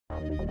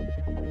Welcome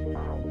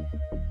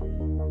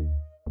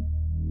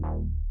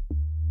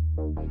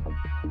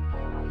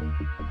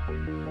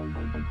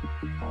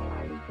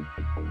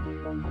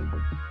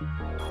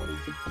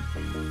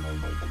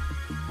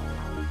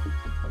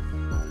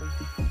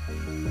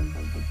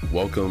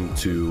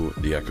to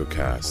the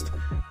EchoCast,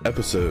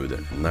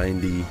 episode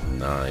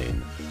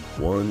 99,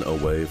 one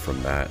away from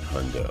that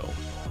hundo.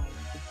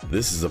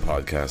 This is a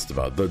podcast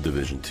about the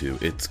Division 2,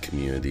 its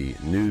community,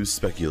 news,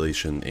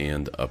 speculation,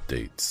 and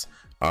updates.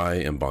 I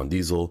am Bon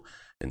Diesel,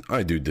 and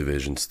I do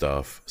Division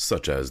stuff,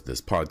 such as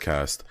this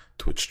podcast,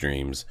 Twitch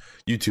streams,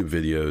 YouTube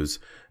videos,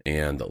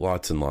 and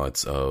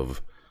lots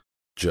of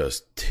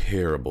just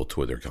terrible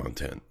Twitter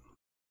content.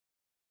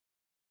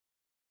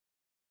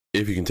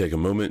 If you can take a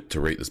moment to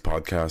rate this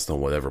podcast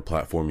on whatever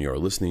platform you are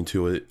listening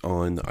to it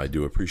on, I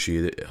do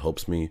appreciate it. It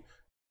helps me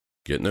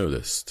get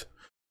noticed.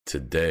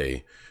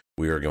 Today,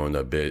 we are going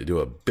to do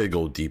a big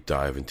old deep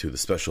dive into the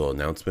special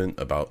announcement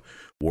about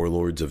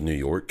Warlords of New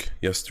York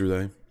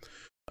yesterday.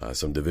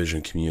 Some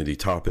Division community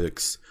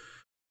topics,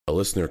 a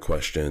listener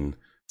question,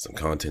 some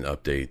content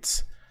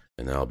updates,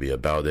 and that'll be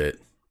about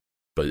it.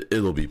 But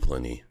it'll be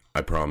plenty,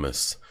 I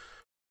promise.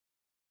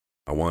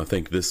 I want to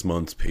thank this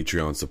month's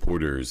Patreon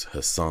supporters,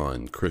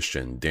 Hassan,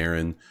 Christian,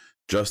 Darren,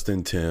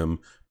 Justin, Tim,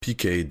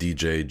 PK,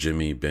 DJ,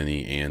 Jimmy,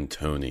 Benny, and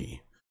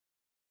Tony.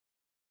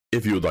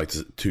 If you would like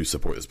to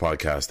support this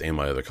podcast and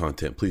my other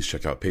content, please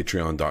check out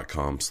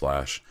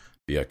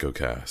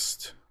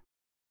patreon.com/theechocast.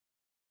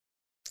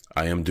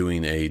 I am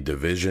doing a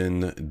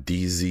Division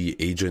DZ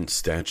agent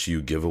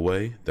statue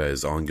giveaway that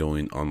is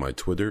ongoing on my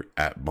Twitter,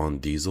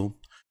 @BonDiesel,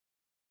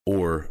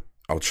 or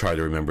I'll try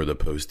to remember to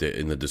post it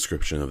in the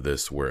description of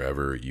this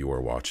wherever you are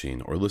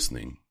watching or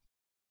listening.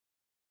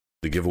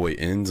 The giveaway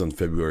ends on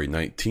February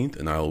 19th,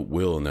 and I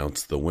will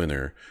announce the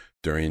winner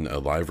during a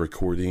live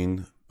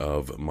recording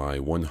of my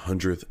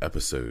 100th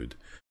episode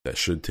that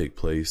should take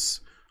place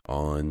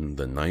on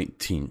the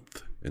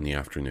 19th in the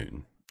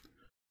afternoon.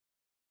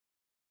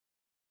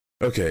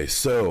 Okay,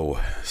 so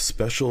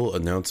special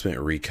announcement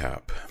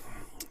recap.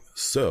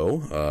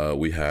 So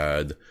we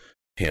had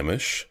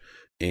Hamish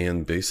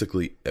and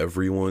basically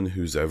everyone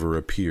who's ever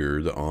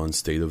appeared on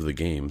State of the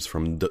Games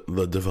from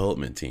the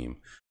development team.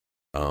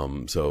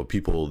 So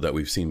people that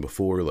we've seen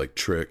before, like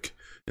Trick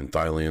and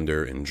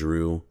Thylander and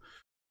Drew,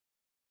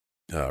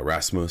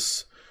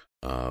 Rasmus.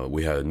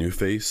 We had a new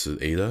face,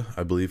 Ada,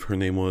 I believe her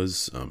name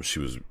was. She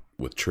was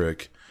with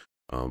Trick.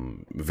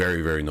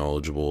 Very, very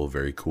knowledgeable,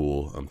 very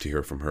cool to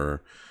hear from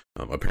her.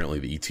 Apparently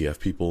the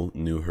ETF people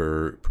knew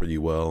her pretty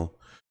well.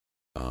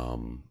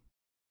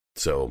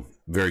 So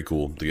very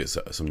cool to get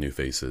some new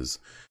faces.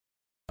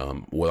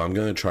 What I'm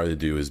going to try to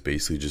do is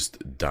basically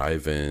just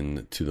dive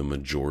in to the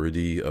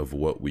majority of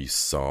what we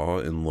saw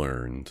and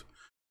learned.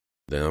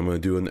 Then I'm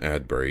going to do an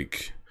ad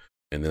break,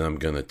 and then I'm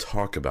going to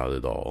talk about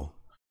it all,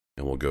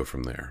 and we'll go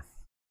from there.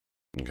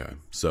 Okay,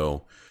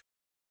 so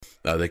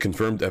they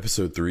confirmed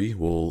episode 3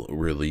 will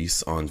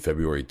release on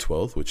February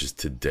 12th, which is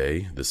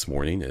today, this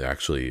morning. It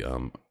actually,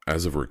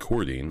 as of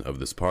recording of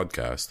this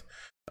podcast,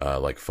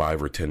 like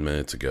 5 or 10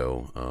 minutes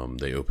ago,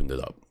 they opened it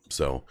up.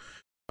 So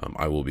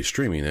I will be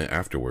streaming it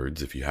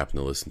afterwards if you happen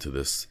to listen to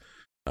this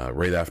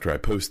right after I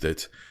post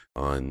it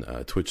on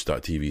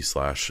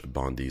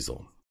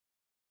twitch.tv/BonDiesel.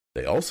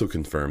 They also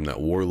confirmed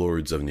that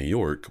Warlords of New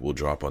York will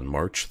drop on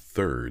March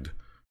 3rd,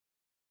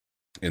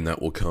 and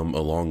that will come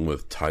along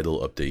with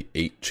Title Update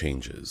 8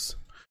 changes.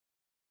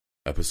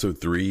 Episode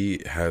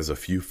 3 has a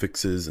few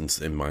fixes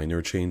and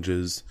minor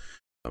changes.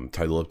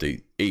 Title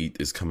Update 8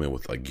 is coming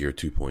with like Gear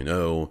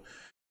 2.0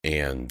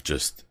 and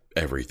just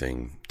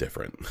everything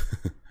different.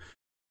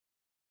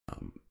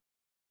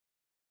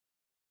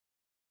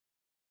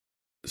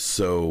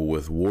 So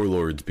with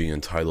Warlords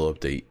being Title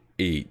Update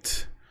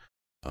 8,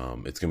 it's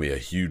going to be a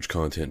huge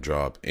content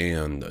drop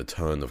and a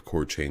ton of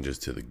core changes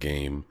to the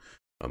game.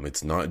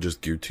 It's not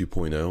just Gear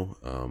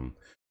 2.0.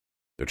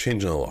 They're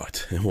changing a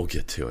lot, and we'll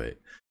get to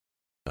it.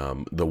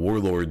 The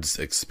Warlords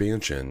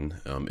expansion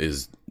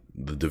is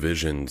the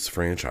Division's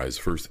franchise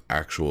first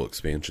actual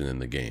expansion in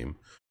the game.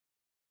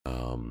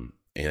 And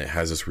it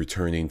has us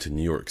returning to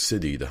New York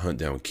City to hunt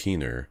down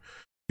Keener,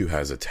 who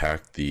has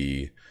attacked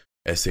the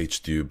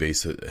SHD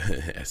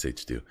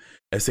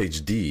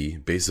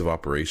base of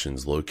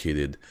operations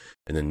located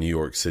in the New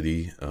York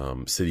City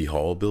City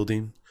Hall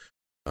building,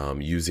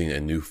 using a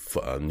new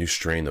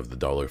strain of the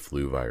dollar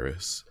flu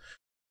virus.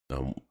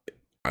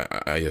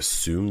 I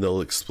assume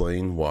they'll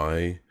explain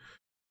why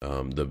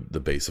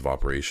the base of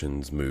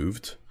operations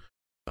moved.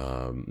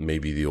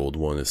 Maybe the old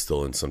one is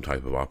still in some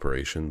type of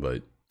operation,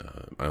 but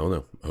I don't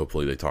know.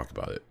 Hopefully they talk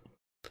about it.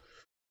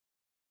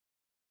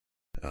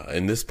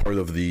 In this part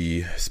of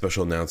the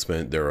special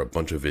announcement, there are a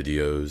bunch of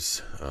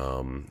videos.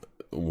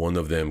 One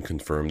of them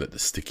confirmed that the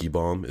sticky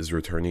bomb is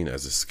returning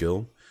as a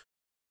skill.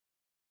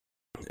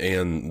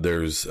 And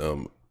there's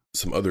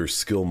some other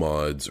skill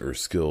mods or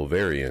skill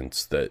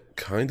variants that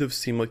kind of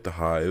seem like the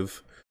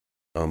Hive,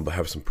 but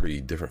have some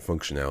pretty different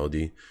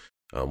functionality.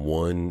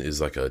 One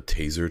is like a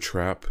taser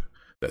trap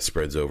that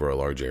spreads over a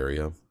large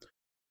area.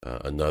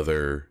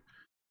 Another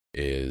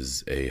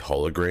is a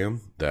hologram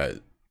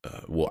that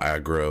will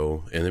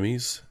aggro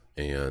enemies,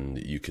 and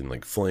you can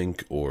like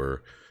flank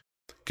or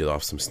get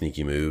off some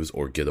sneaky moves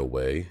or get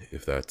away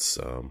if that's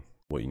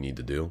what you need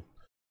to do.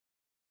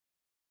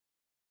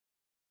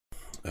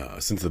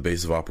 Since the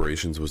base of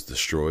operations was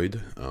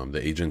destroyed,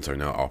 the agents are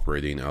now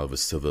operating out of a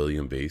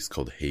civilian base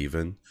called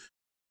Haven,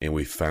 and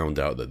we found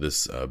out that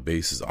this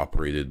base is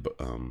operated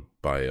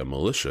by a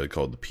militia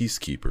called the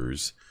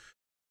Peacekeepers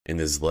and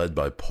is led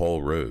by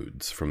Paul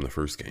Rhodes from the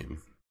first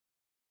game.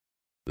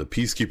 The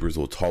Peacekeepers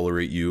will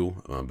tolerate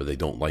you, but they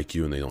don't like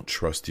you and they don't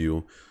trust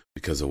you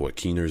because of what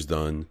Keener's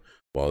done.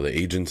 While the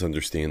agents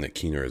understand that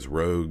Keener is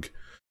rogue,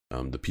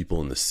 the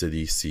people in the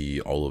city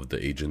see all of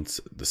the agents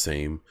the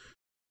same,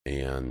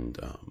 and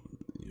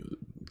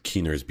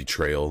Keener's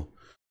betrayal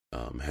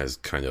has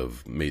kind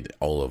of made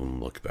all of them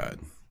look bad.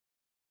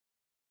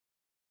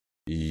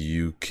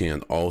 You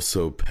can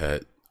also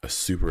pet a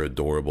super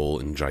adorable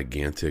and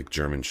gigantic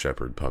German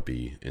Shepherd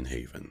puppy in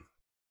Haven.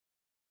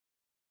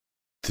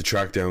 To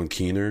track down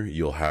Keener,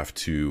 you'll have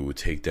to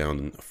take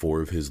down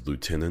 4 of his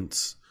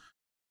lieutenants.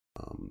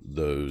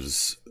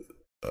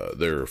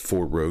 There are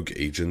 4 rogue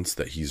agents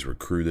that he's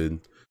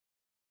recruited.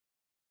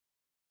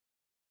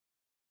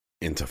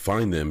 And to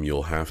find them,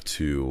 you'll have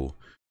to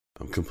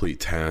complete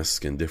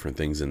tasks and different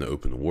things in the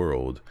open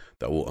world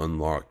that will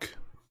unlock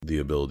the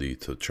ability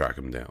to track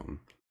them down.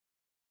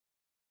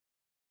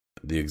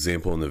 The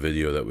example in the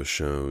video that was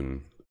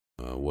shown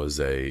was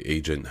a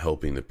agent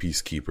helping the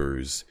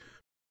Peacekeepers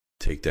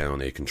take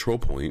down a control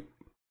point.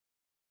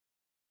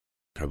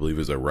 I believe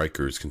it's a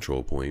Rikers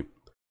control point.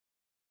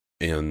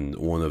 And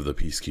one of the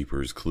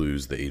Peacekeepers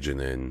clues the agent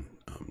in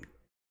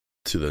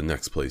to the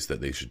next place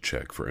that they should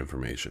check for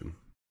information.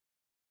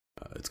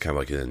 It's kind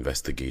of like an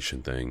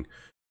investigation thing,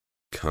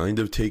 kind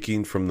of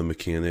taking from the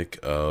mechanic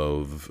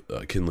of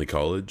Kinley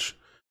College,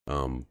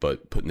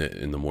 but putting it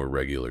in the more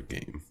regular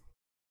game.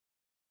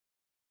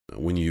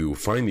 When you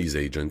find these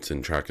agents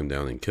and track them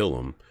down and kill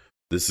them,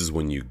 this is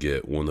when you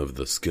get one of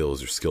the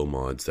skills or skill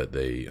mods that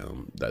they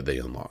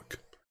unlock,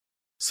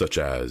 such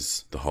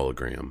as the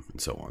hologram and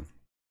so on.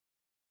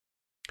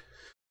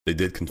 They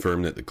did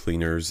confirm that the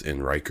Cleaners and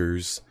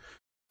Rikers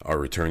are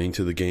returning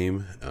to the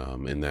game,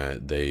 and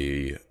that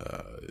they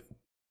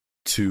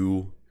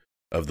 2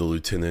 of the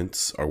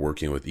lieutenants are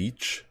working with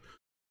each,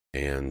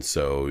 and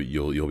so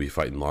you'll be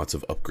fighting lots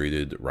of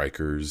upgraded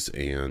Rikers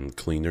and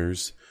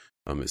Cleaners.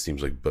 It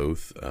seems like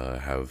both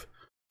have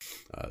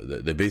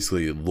they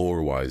basically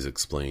lore-wise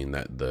explain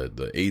that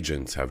the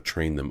agents have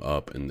trained them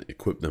up and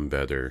equipped them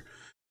better.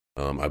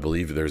 I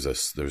believe there's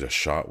a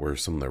shot where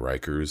some of the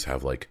Rikers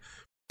have like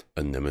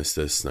a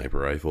Nemesis sniper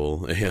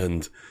rifle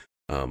and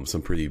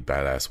some pretty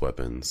badass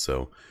weapons.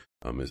 So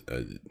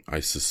I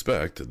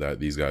suspect that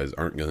these guys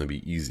aren't going to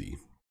be easy.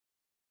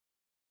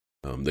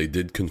 They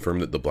did confirm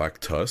that the Black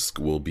Tusk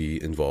will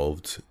be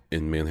involved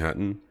in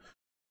Manhattan,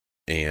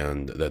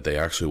 and that they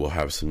actually will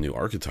have some new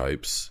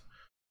archetypes,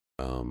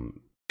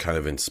 kind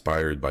of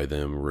inspired by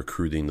them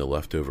recruiting the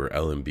leftover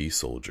LMB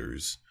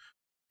soldiers.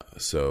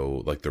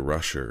 So like the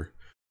Rusher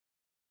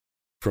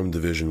from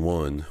Division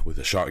 1 with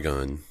a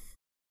shotgun,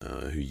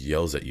 who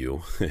yells at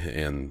you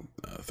and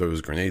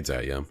throws grenades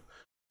at you,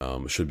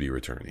 should be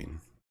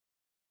returning.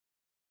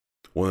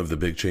 One of the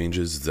big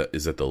changes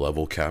is that the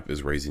level cap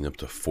is raising up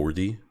to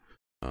 40.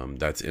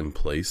 That's in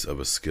place of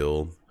a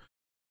skill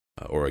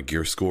or a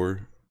gear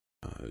score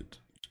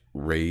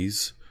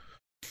raise.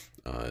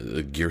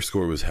 The gear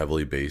score was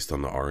heavily based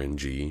on the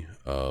RNG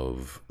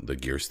of the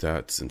gear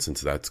stats, and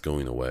since that's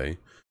going away,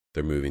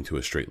 they're moving to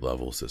a straight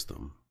level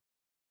system.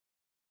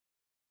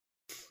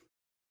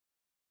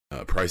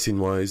 Pricing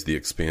wise, the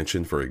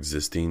expansion for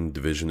existing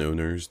Division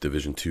owners,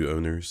 Division 2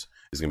 owners,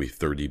 is going to be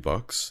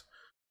 $30.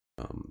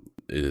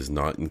 It is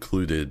not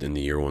included in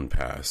the year 1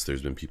 pass.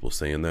 There's been people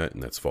saying that,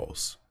 and that's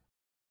false.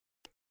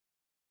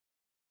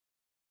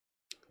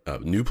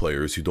 New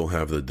players who don't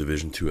have the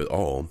Division 2 at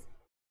all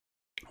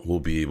will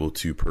be able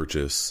to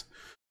purchase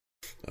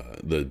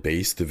the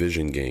base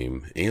Division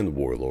game and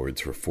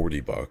Warlords for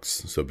 $40.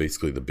 So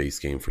basically the base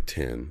game for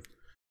 $10.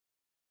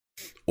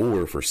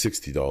 Or for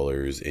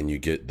 $60, and you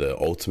get the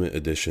Ultimate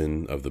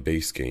Edition of the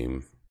base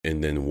game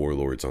and then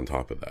Warlords on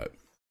top of that.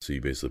 So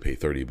you basically pay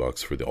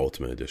 $30 for the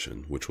Ultimate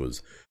Edition, which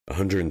was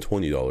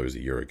 $120 a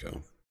year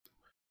ago.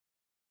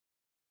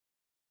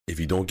 If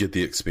you don't get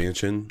the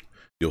expansion,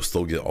 you'll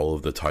still get all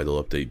of the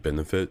title update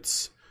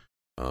benefits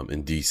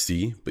in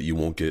DC, but you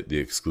won't get the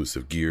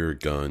exclusive gear,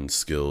 guns,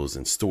 skills,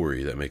 and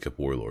story that make up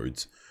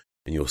Warlords.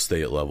 And you'll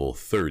stay at level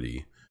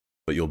 30,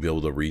 but you'll be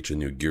able to reach a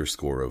new gear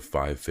score of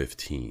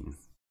 515.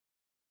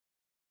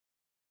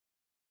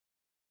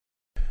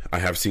 I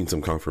have seen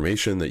some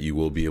confirmation that you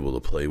will be able to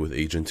play with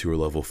agents who are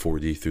level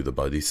 40 through the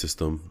buddy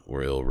system,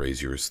 where it'll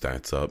raise your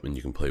stats up and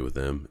you can play with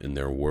them in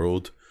their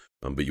world,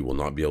 but you will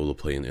not be able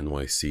to play in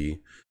NYC.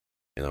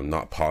 And I'm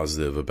not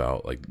positive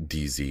about like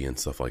DZ and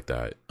stuff like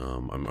that.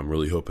 I'm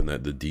really hoping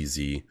that the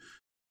DZ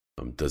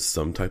does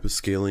some type of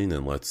scaling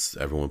and lets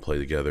everyone play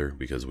together,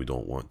 because we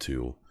don't want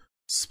to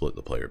split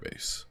the player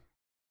base.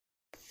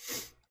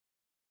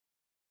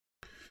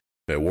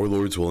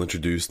 Warlords will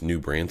introduce new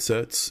brand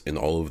sets, and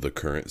all of the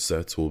current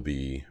sets will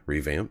be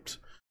revamped.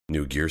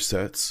 New gear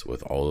sets,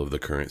 with all of the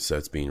current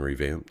sets being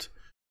revamped.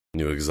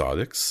 New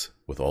exotics,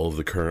 with all of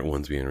the current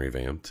ones being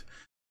revamped.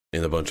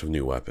 And a bunch of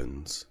new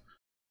weapons.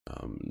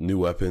 New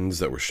weapons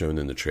that were shown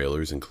in the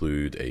trailers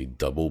include a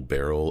double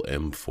barrel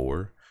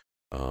M4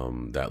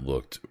 that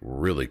looked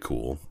really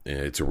cool. And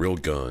it's a real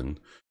gun.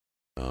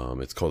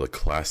 It's called a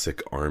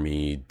Classic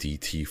Army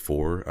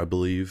DT4, I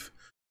believe.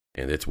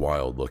 And it's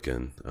wild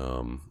looking.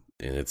 And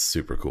it's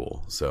super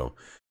cool. So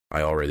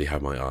I already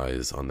have my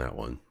eyes on that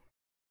one.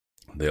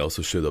 They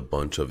also showed a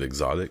bunch of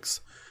exotics.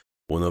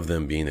 One of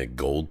them being a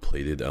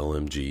gold-plated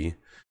LMG.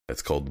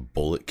 That's called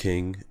Bullet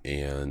King,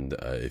 and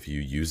if you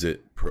use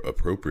it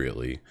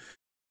appropriately,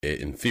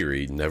 it in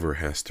theory never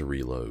has to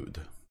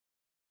reload.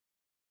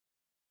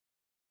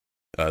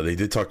 They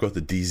did talk about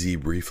the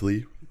DZ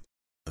briefly,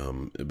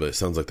 but it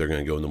sounds like they're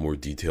going to go into more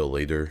detail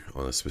later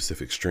on a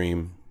specific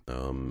stream.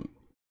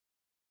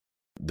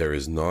 There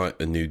is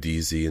not a new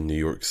DZ in New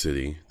York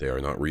City. They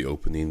are not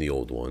reopening the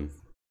old one.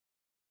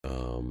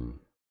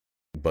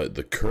 But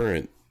the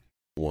current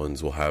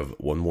ones will have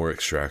one more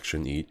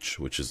extraction each,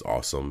 which is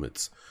awesome.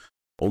 It's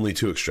only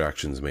 2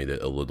 extractions made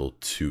it a little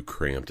too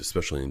cramped,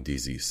 especially in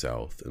DZ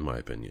South, in my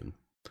opinion.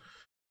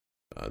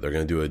 They're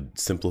going to do a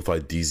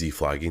simplified DZ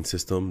flagging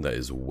system that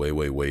is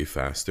way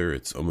faster.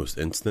 It's almost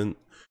instant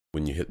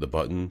when you hit the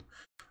button,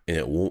 and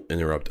it won't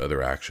interrupt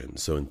other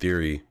actions. So in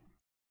theory,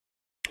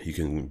 you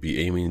can be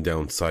aiming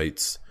down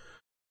sights,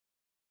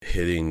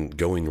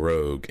 going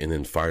rogue, and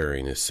then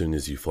firing as soon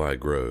as you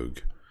flag rogue.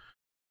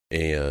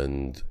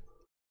 And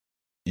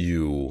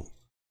you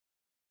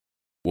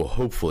will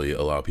hopefully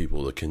allow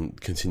people to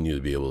continue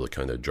to be able to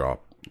kind of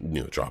drop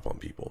on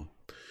people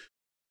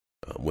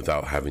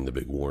without having the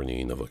big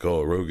warning of like,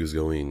 oh, a rogue is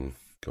going,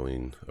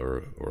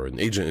 or an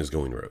agent is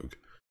going rogue.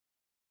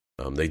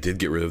 They did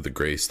get rid of the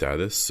gray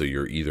status, so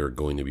you're either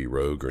going to be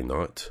rogue or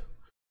not.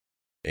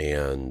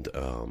 And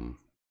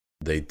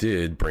they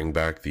did bring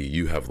back the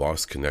 "you have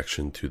lost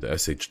connection to the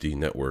SHD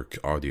network"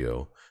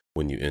 audio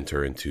when you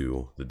enter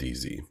into the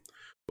DZ,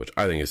 which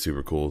I think is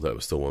super cool. That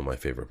was still one of my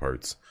favorite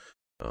parts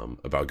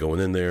about going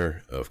in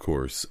there, of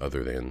course,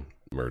 other than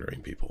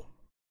murdering people.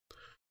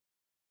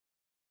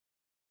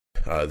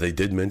 They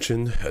did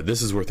mention,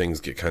 this is where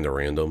things get kind of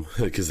random,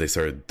 because they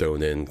started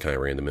throwing in kind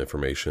of random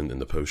information in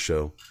the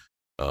post-show.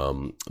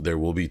 There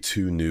will be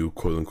 2 new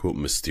quote-unquote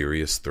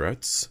mysterious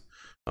threats.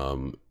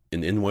 In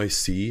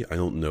NYC, I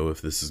don't know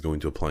if this is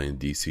going to apply in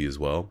DC as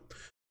well.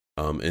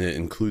 And it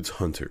includes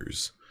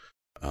hunters.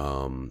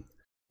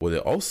 What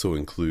it also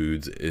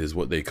includes is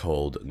what they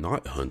called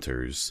not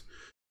hunters,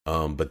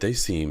 but they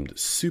seemed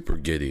super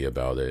giddy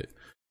about it.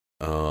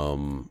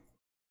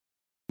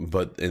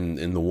 But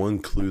in the one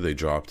clue they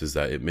dropped is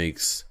that it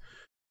makes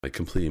like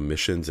completing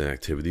missions and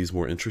activities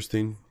more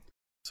interesting.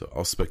 So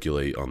I'll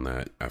speculate on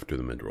that after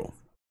the mid-roll.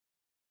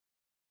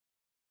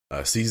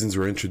 Seasons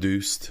were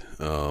introduced,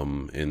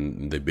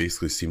 and they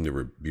basically seem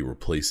to be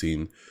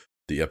replacing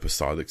the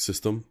episodic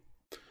system.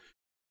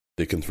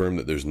 They confirmed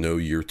that there's no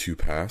year 2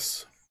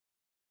 pass.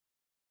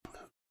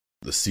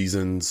 The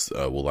seasons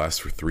will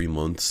last for 3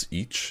 months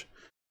each,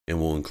 and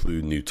will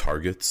include new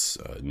targets,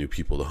 new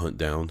people to hunt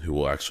down who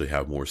will actually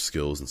have more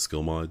skills and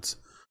skill mods.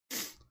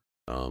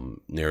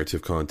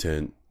 Narrative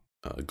content,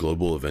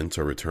 global events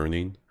are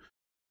returning.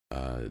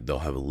 They'll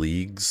have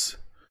leagues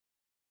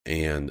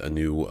and a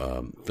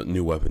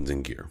new weapons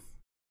and gear.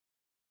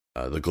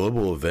 The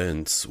global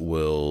events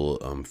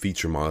will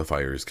feature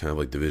modifiers kind of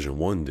like Division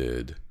 1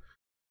 did,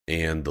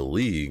 and the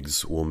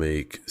leagues will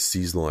make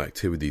seasonal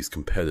activities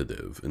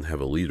competitive and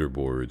have a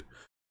leaderboard,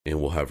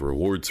 and will have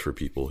rewards for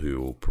people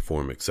who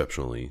perform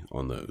exceptionally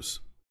on those.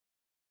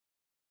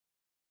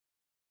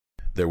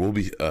 There will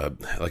be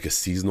like a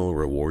seasonal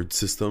reward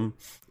system.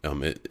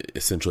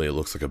 Essentially it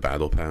looks like a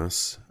battle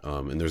pass,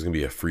 and there's going to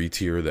be a free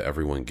tier that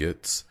everyone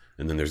gets,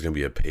 and then there's going to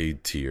be a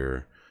paid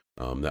tier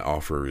that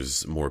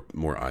offers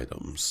more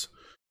items.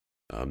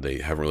 They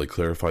haven't really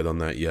clarified on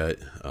that yet,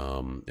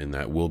 and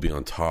that will be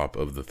on top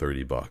of the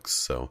 $30.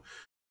 So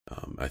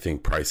I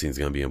think pricing is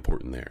going to be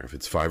important there. If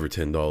it's $5 or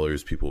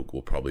 $10, people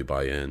will probably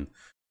buy in.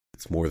 If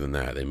it's more than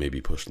that, they may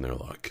be pushing their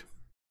luck.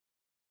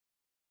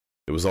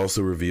 It was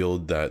also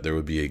revealed that there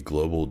would be a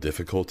global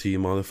difficulty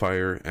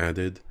modifier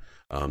added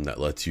that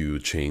lets you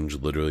change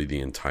literally the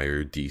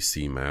entire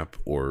DC map,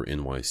 or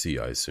NYC,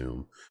 I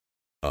assume,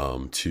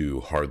 to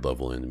hard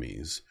level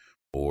enemies,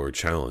 or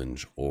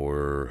challenge,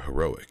 or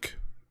heroic.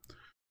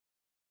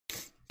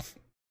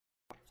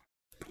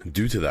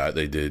 Due to that,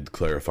 they did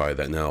clarify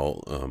that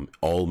now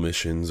all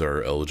missions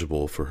are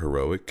eligible for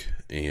heroic,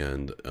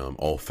 and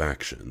all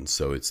factions.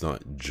 So it's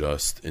not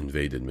just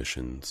invaded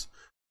missions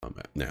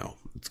now.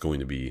 It's going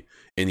to be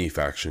any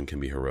faction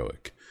can be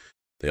heroic.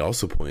 They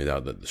also pointed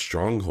out that the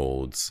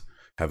strongholds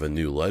have a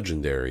new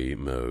legendary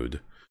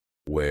mode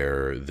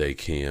where they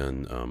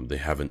can they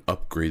have an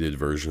upgraded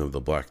version of the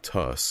Black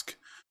Tusk,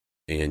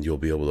 and you'll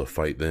be able to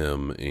fight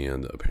them.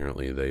 And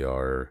apparently they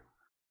are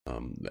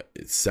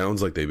it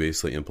sounds like they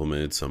basically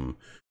implemented some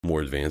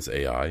more advanced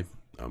AI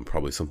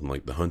probably something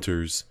like the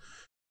Hunters,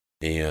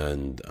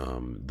 and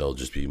they'll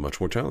just be much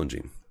more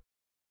challenging.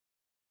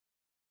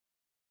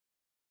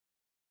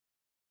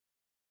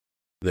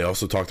 They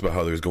also talked about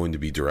how there's going to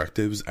be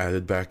directives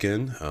added back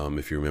in.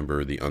 If you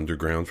remember the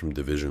Underground from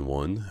Division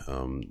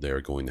 1,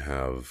 they're going to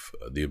have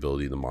the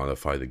ability to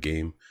modify the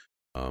game,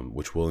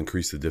 which will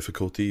increase the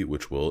difficulty,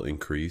 which will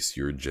increase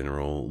your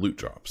general loot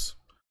drops,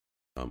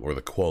 or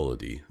the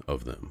quality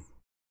of them.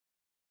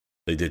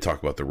 They did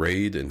talk about the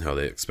raid and how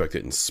they expect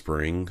it in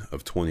spring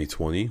of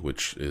 2020,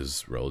 which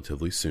is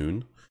relatively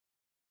soon.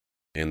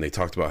 And they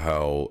talked about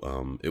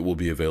how it will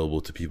be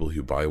available to people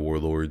who buy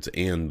Warlords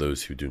and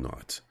those who do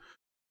not.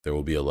 There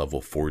will be a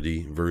level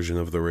 40 version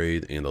of the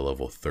raid and a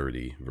level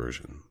 30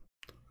 version.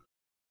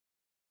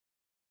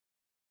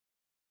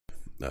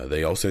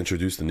 They also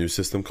introduced a new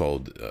system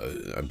called,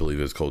 I believe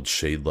it's called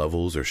Shade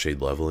Levels or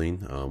Shade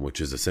Leveling,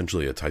 which is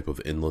essentially a type of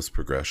endless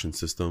progression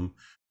system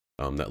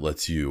that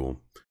lets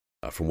you,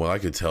 from what I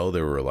could tell,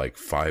 there were like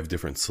 5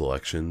 different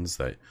selections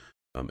that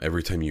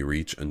every time you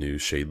reach a new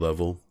shade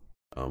level,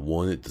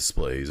 one, it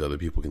displays, other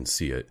people can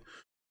see it,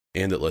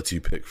 and it lets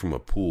you pick from a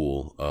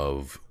pool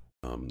of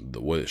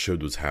what it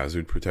showed was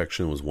hazard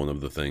protection was one of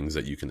the things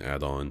that you can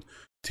add on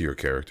to your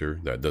character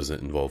that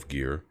doesn't involve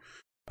gear.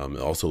 It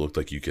also looked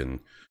like you can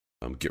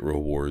get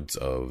rewards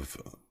of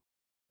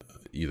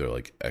either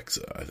like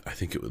I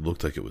think it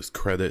looked like it was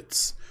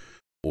credits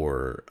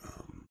or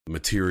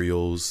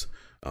materials.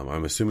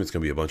 I'm assuming it's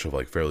going to be a bunch of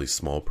like fairly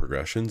small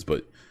progressions,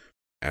 but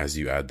as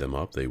you add them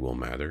up, they will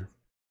matter.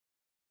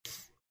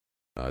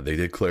 They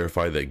did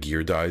clarify that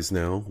gear dyes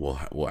now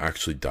will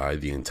actually dye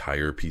the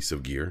entire piece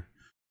of gear.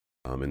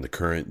 In the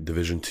current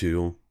Division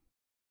 2,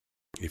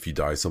 if you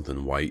dye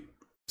something white,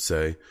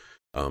 say,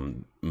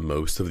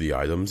 most of the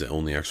items, it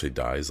only actually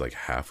dyes like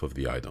half of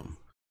the item.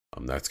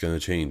 That's going to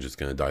change. It's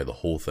going to dye the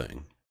whole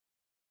thing.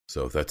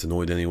 So if that's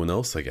annoyed anyone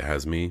else, like it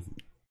has me,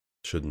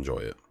 should enjoy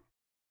it.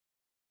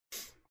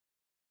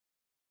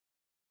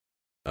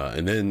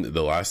 And then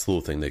the last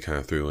little thing they kind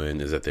of threw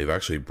in is that they've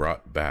actually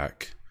brought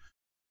back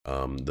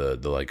the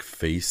like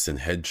face and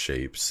head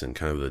shapes and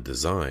kind of the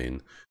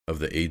design of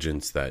the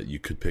agents that you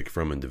could pick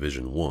from in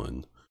Division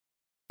 1.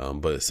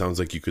 But it sounds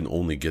like you can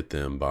only get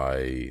them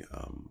by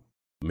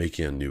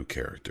making a new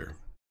character.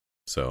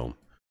 So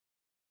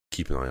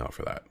keep an eye out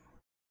for that.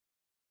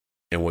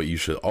 And what you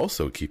should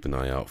also keep an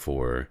eye out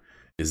for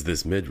is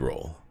this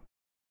mid-roll.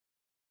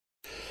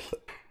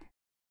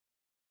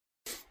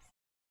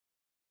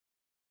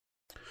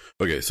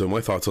 Okay, so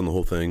my thoughts on the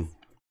whole thing.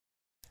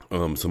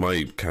 So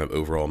my kind of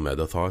overall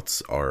meta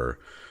thoughts are,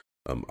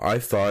 I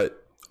thought,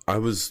 I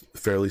was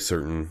fairly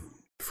certain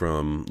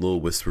from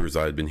little whispers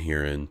I had been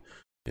hearing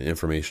and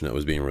information that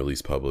was being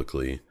released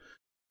publicly,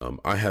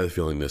 I had a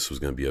feeling this was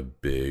going to be a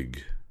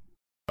big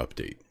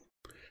update.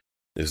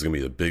 This is going to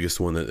be the biggest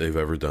one that they've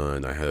ever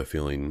done. I had a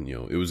feeling,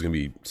 it was going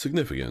to be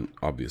significant,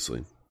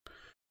 obviously.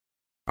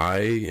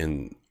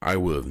 I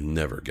would have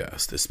never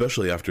guessed,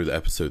 especially after the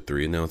episode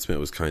 3 announcement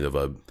was kind of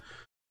a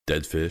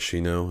dead fish,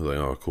 like,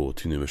 oh cool,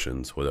 2 new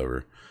missions,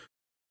 whatever.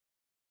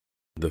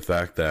 The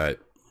fact that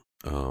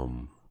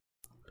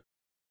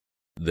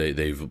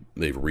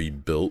they've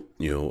rebuilt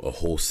a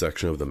whole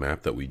section of the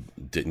map that we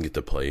didn't get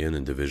to play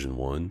in Division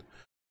 1.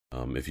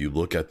 If you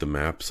look at the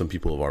map, some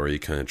people have already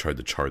kind of tried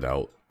to chart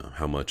out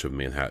how much of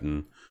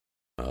Manhattan,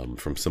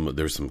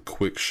 there's some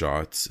quick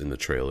shots in the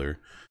trailer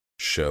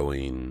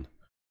showing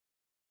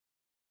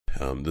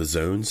the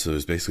zones. So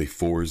there's basically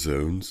 4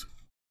 zones,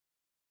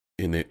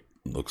 and it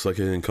looks like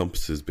it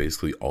encompasses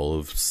basically all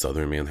of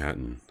southern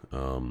Manhattan.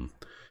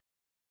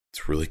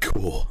 It's really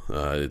cool.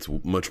 It's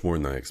much more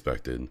than I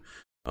expected.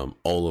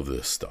 All of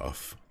this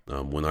stuff.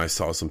 When I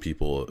saw some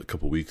people a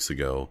couple weeks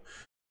ago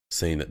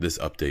saying that this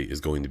update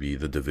is going to be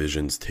the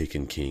Division's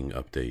Taken King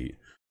update,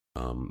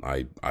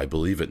 I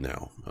believe it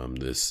now.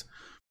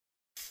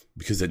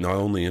 Because it not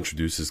only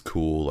introduces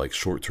cool like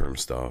short-term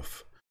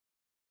stuff,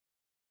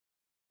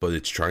 but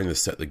it's trying to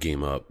set the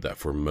game up that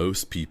for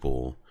most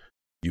people,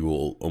 you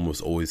will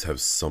almost always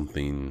have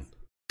something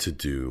to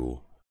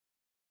do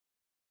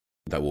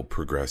that will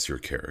progress your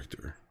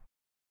character.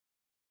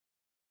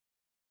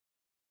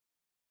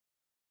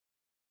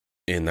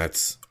 And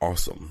that's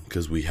awesome,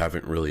 because we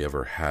haven't really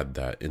ever had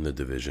that in the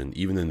Division,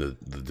 even in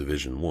the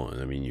Division 1.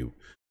 I mean, you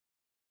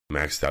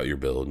maxed out your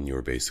build and you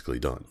were basically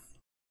done.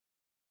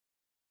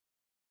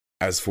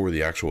 As for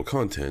the actual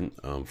content,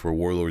 for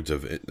Warlords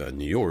of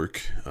New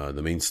York,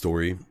 the main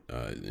story,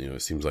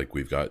 it seems like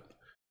we've got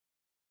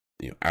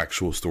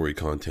actual story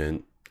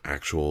content,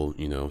 actual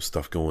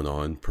stuff going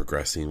on,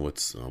 progressing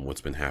what's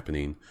been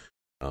happening.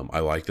 I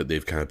like that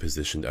they've kind of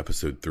positioned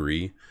episode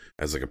 3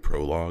 as like a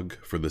prologue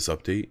for this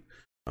update.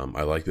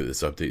 I like that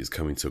this update is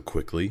coming so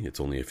quickly. It's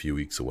only a few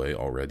weeks away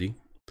already.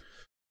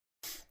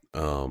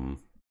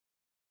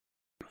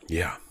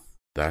 Yeah,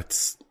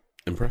 that's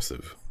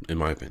impressive in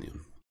my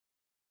opinion.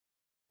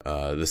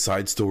 The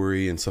side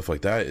story and stuff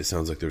like that, it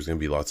sounds like there's going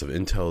to be lots of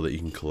intel that you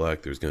can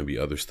collect. There's going to be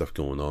other stuff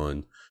going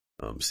on,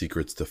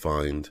 secrets to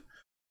find.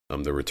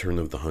 The return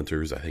of the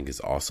Hunters, I think,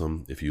 is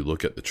awesome. If you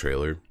look at the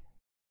trailer,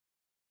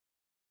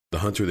 the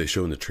hunter they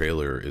show in the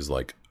trailer is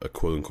like a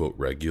quote unquote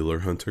regular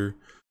hunter.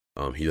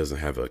 He doesn't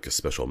have like a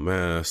special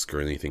mask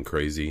or anything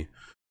crazy.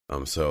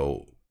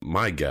 So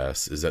my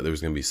guess is that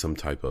there's going to be some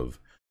type of,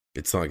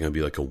 it's not going to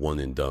be like a one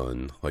and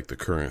done like the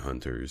current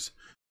hunters.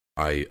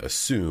 I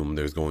assume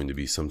there's going to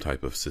be some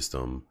type of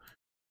system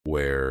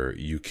where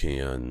you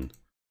can,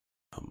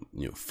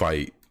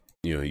 fight.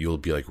 You'll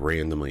be like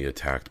randomly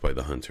attacked by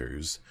the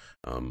hunters,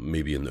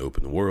 maybe in the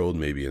open world,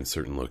 maybe in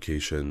certain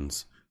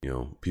locations.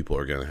 People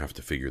are going to have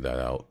to figure that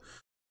out.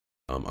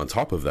 On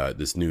top of that,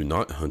 this new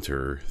not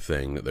hunter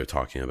thing that they're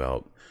talking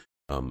about,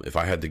 if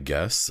I had to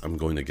guess, I'm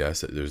going to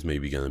guess that there's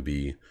maybe going to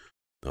be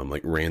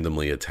like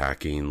randomly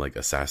attacking like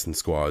assassin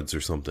squads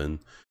or something.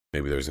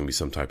 Maybe there's going to be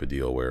some type of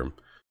deal where,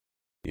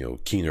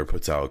 Keener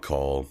puts out a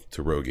call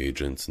to rogue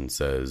agents and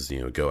says,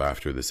 go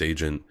after this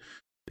agent.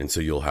 And so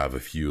you'll have a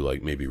few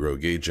like maybe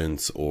rogue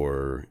agents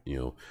or,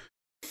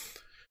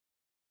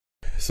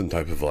 some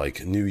type of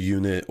like new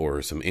unit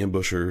or some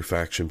ambusher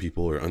faction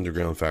people or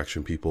underground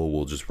faction people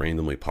will just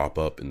randomly pop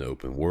up in the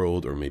open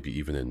world, or maybe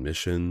even in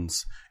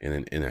missions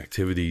and in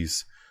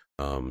activities,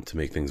 to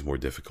make things more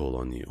difficult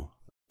on you.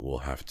 We'll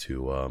have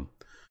to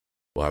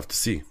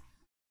see.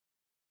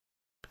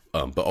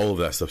 But all of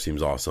that stuff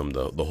seems awesome.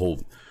 The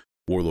whole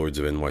Warlords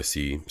of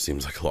NYC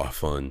seems like a lot of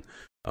fun.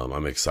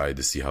 I'm excited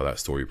to see how that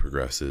story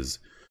progresses,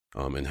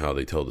 and how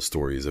they tell the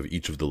stories of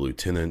each of the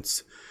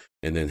lieutenants.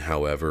 And then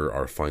however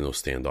our final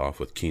standoff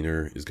with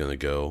Keener is going to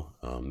go,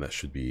 that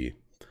should be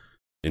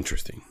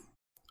interesting.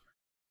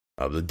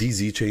 The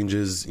DZ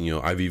changes,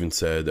 I've even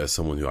said, as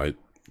someone who I'm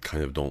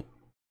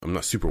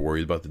not super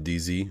worried about the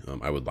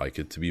DZ. I would like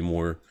it to be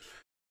more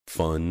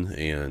fun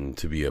and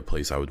to be a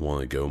place I would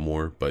want to go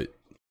more, but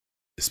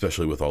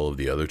especially with all of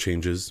the other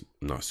changes,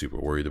 I'm not super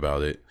worried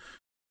about it.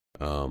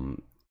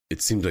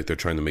 It seems like they're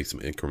trying to make some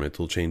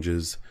incremental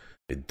changes.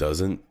 It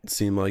doesn't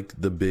seem like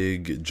the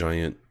big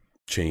giant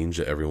change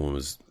that everyone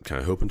was kind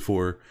of hoping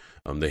for.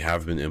 They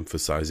have been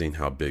emphasizing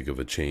how big of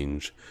a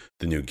change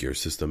the new gear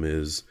system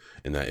is,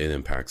 and that it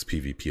impacts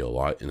PvP a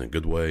lot in a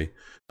good way.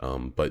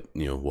 But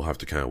we'll have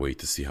to kind of wait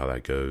to see how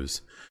that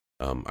goes.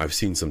 I've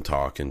seen some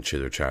talk and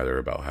chitter chatter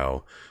about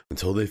how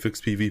until they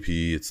fix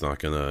PvP, it's not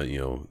gonna,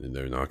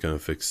 they're not gonna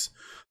fix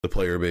the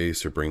player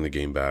base or bring the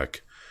game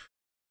back.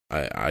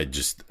 I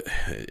just,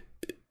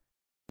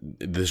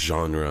 this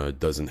genre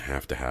doesn't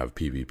have to have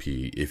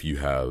PvP if you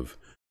have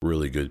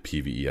really good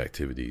PvE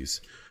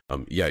activities.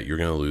 Yeah, you're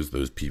gonna lose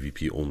those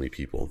PvP only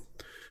people,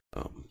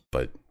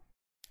 but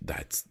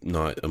that's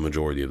not a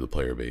majority of the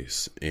player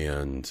base.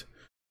 And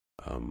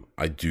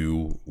I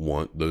do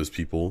want those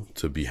people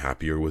to be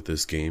happier with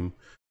this game,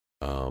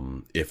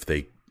 if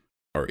they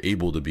are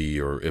able to be,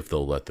 or if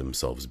they'll let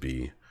themselves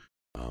be.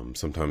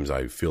 Sometimes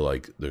I feel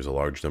like there's a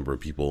large number of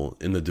people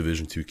in the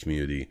Division 2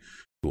 community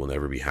who will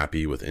never be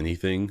happy with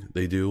anything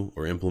they do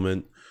or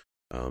implement.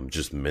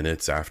 Just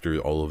minutes after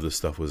all of this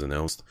stuff was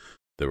announced,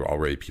 there were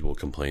already people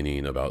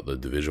complaining about the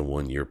Division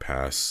 1 year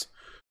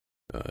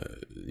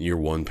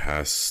one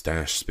pass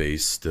stash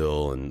space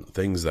still, and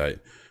things that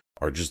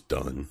are just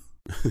done.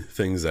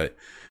 Things that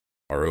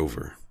are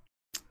over,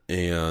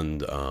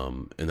 and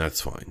that's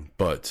fine.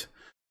 But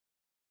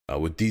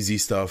with DZ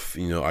stuff,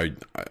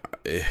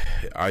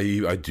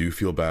 I do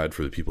feel bad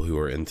for the people who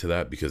are into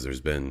that, because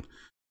there's been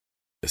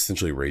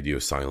essentially radio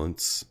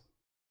silence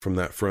from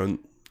that front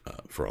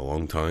for a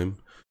long time.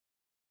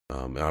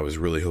 And I was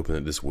really hoping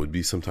that this would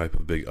be some type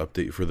of big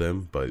update for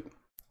them, but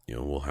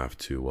we'll have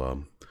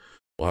to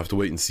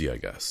wait and see, I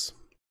guess.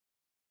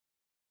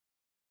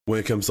 When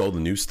it comes to all the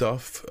new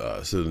stuff,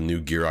 so the new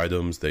gear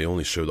items, they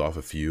only showed off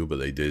a few, but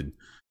they did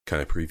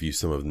kind of preview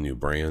some of the new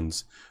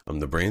brands.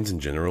 The brands in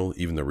general,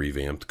 even the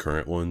revamped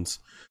current ones,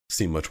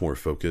 seem much more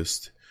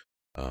focused.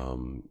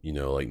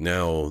 Like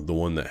now, the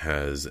one that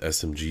has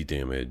SMG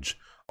damage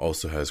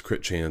also has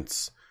crit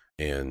chance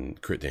and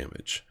crit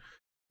damage,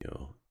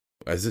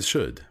 as it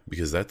should,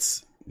 because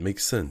that's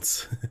makes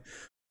sense.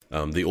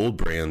 The old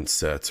brand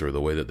sets, or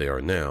the way that they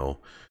are now,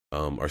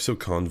 are so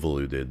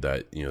convoluted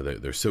that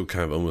they're so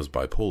kind of almost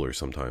bipolar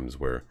sometimes,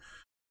 where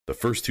the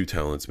first two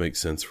talents make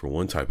sense for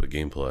one type of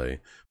gameplay,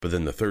 but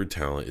then the third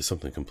talent is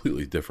something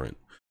completely different,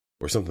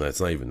 or something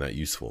that's not even that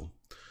useful.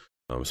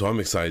 So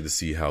I'm excited to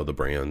see how the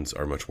brands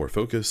are much more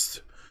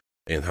focused,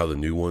 and how the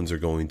new ones are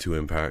going to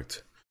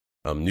impact.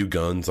 New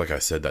guns, like I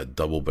said, that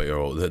double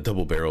barreled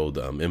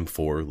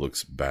M4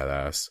 looks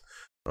badass.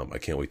 I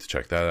can't wait to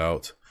check that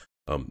out.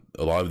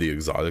 A lot of the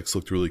exotics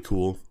looked really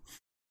cool.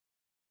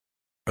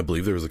 I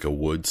believe there was like a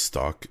wood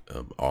stock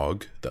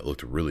AUG that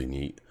looked really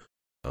neat.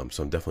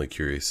 So I'm definitely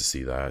curious to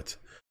see that.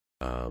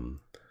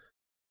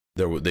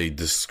 They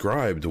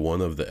described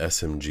one of the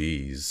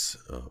SMGs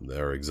that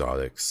are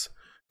exotics,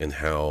 and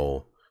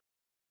how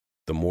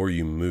the more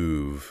you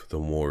move, the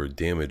more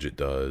damage it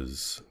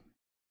does.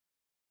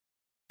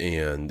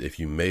 And if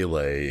you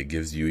melee, it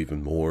gives you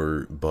even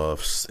more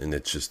buffs, and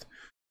it's just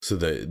so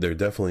that there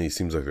definitely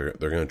seems like they're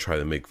going to try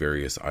to make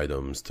various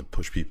items to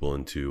push people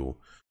into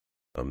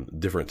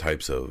different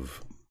types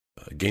of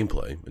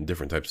gameplay and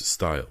different types of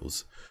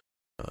styles.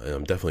 And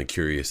I'm definitely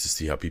curious to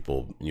see how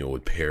people,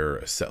 would pair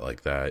a set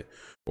like that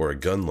or a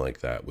gun like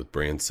that with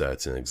brand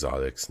sets and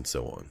exotics and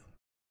so on.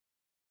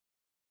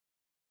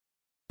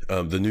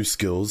 The new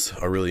skills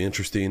are really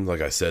interesting.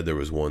 Like I said, there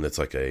was one that's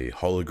like a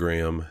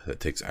hologram that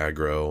takes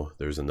aggro.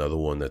 There's another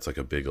one that's like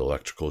a big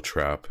electrical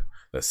trap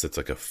that sets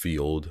like a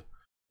field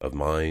of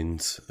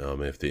mines.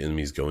 If the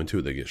enemies go into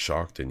it, they get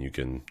shocked and you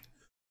can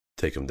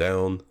take them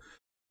down.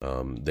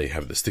 They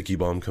have the sticky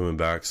bomb coming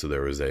back. So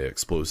there was a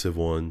explosive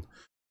one,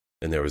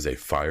 and there was a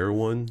fire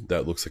one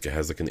that looks like it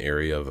has like an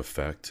area of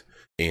effect,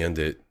 and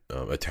it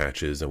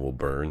attaches and will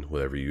burn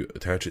whatever you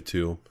attach it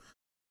to.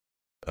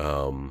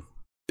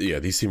 Yeah,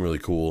 these seem really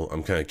cool.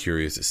 I'm kind of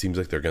curious. It seems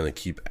like they're going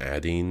to keep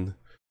adding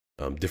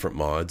different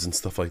mods and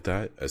stuff like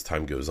that as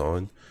time goes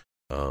on.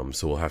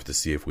 So we'll have to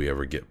see if we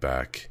ever get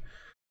back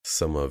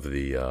some of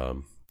the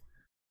old,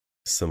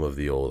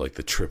 like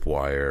the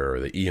tripwire or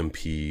the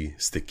EMP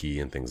sticky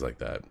and things like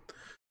that.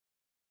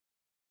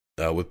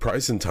 With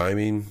price and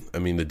timing, I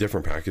mean, the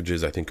different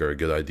packages I think are a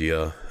good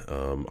idea.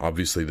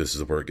 Obviously, this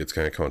is where it gets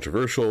kind of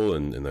controversial,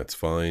 and that's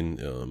fine.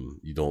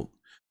 You don't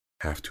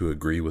have to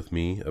agree with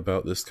me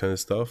about this kind of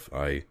stuff.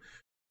 I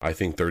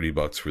think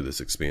 $30 for this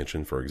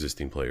expansion for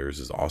existing players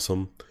is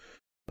awesome.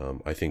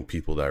 I think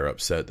people that are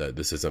upset that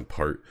this isn't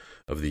part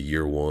of the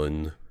year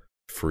one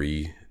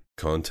free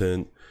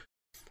content,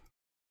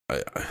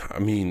 I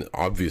mean,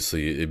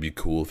 obviously it'd be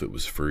cool if it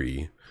was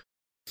free,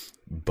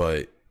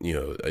 but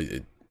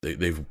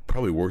they've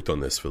probably worked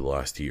on this for the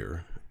last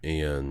year,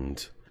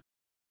 and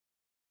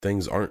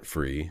things aren't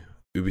free.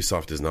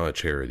 Ubisoft is not a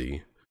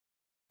charity,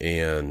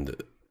 and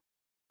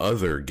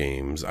other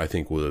games I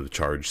think would have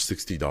charged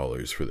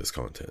 $60 for this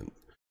content.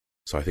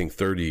 So I think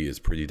 30 is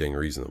pretty dang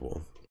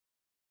reasonable.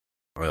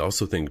 I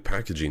also think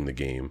packaging the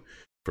game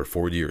for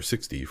 40 or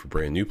 60 for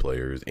brand new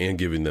players and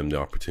giving them the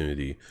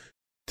opportunity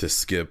to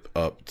skip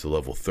up to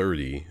level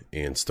 30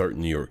 and start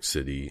in New York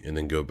City and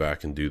then go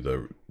back and do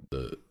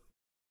the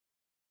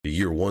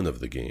year one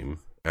of the game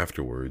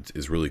afterwards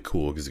is really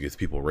cool because it gets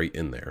people right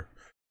in there.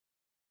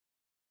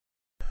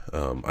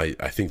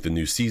 I think the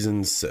new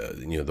seasons,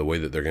 the way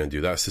that they're going to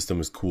do that system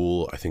is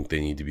cool. I think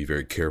they need to be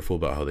very careful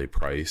about how they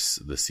price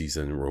the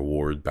season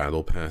reward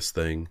battle pass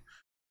thing.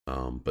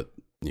 But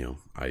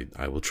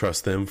I will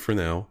trust them for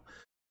now.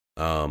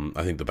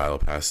 I think the battle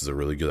pass is a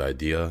really good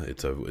idea.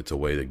 It's a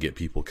way to get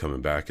people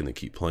coming back and to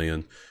keep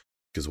playing,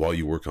 because while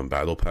you work on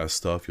battle pass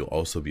stuff, you'll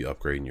also be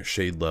upgrading your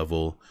shade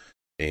level,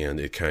 and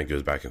it kind of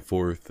goes back and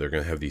forth. They're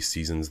going to have these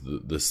seasons.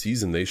 The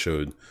season they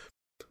showed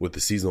with the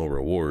seasonal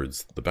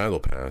rewards, the battle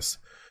pass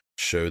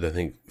showed, I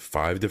think,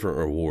 5 different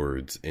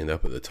rewards, and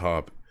up at the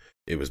top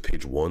it was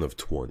page 1 of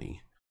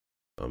 20.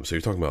 So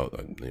you're talking about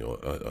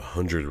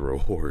 100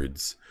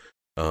 rewards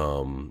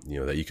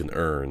that you can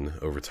earn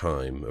over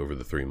time over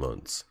the 3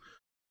 months.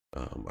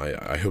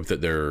 I hope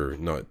that they're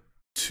not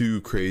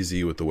too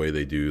crazy with the way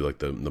they do like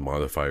the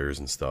modifiers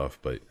and stuff,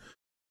 but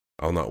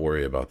I'll not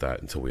worry about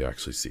that until we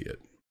actually see it.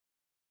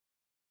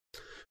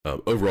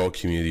 Overall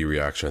community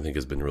reaction I think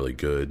has been really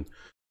good.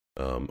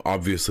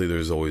 Obviously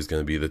there's always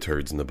going to be the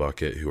turds in the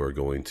bucket who are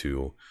going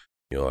to,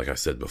 like I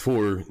said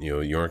before,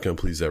 you aren't going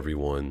to please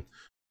everyone.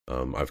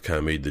 I've kind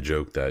of made the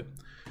joke that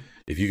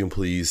if you can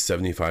please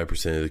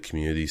 75% of the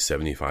community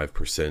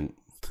 75%,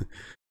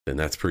 then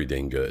that's pretty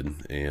dang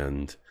good.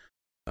 And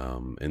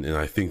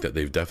I think that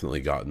they've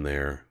definitely gotten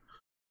there.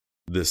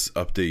 This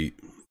update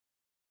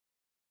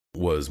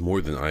was more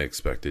than I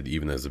expected,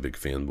 even as a big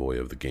fanboy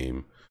of the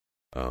game.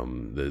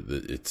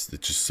 It's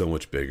just so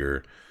much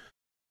bigger.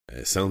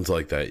 It sounds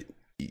like that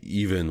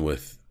even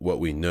with what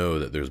we know,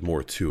 that there's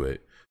more to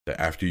it, that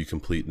after you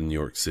complete the New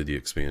York City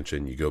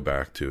expansion, you go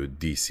back to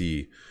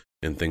DC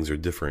and things are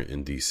different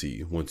in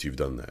DC once you've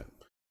done that.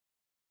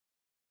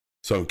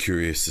 So I'm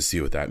curious to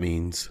see what that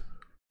means.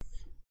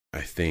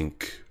 I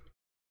think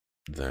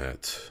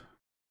that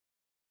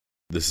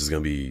this is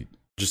going to be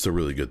just a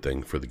really good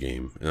thing for the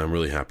game, and I'm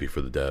really happy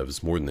for the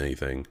devs more than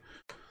anything.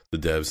 The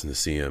devs and the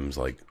CMs,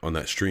 like on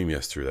that stream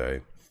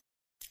yesterday,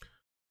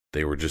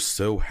 they were just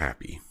so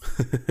happy.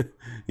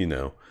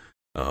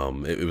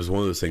 It was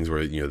one of those things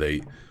where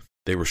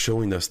they were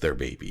showing us their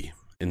baby,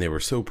 and they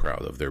were so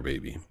proud of their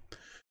baby.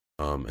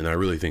 And I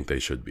really think they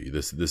should be.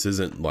 This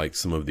isn't like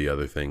some of the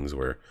other things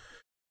where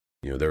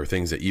there were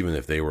things that even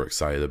if they were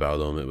excited about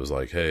them, it was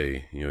like,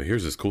 hey,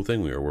 here's this cool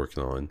thing we were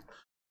working on,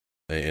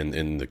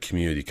 and the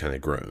community kind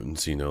of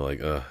groans, like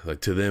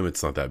to them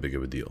it's not that big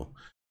of a deal.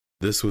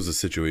 This was a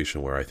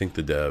situation where I think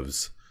the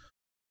devs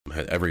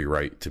had every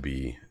right to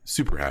be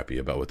super happy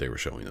about what they were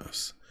showing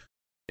us,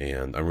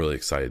 and I'm really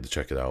excited to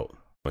check it out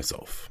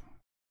myself.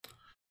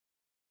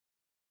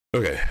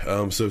 Okay,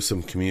 so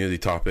some community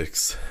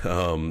topics.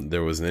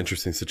 There was an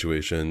interesting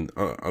situation.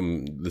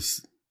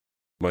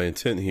 My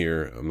intent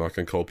here, I'm not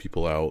going to call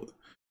people out.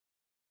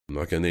 I'm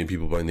not going to name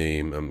people by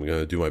name. I'm going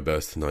to do my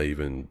best to not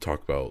even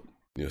talk about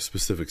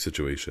specific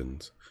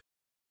situations.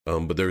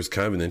 But there was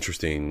kind of an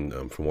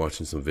interesting, from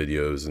watching some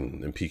videos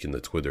and peeking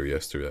the Twitter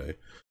yesterday.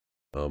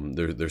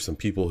 There's some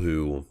people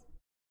who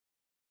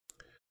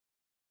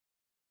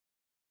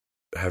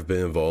have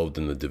been involved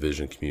in the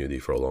Division community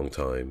for a long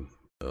time,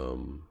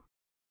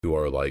 who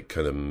are like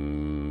kind of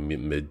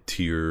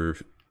mid-tier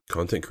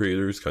content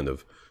creators, kind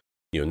of,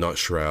 not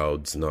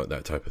shrouds, not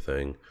that type of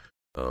thing.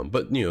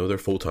 But they're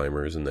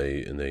full-timers, and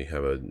they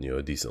have a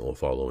a decent little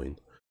following.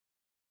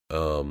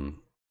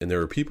 And there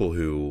were people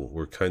who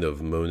were kind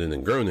of moaning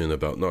and groaning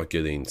about not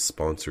getting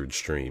sponsored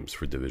streams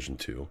for Division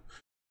 2,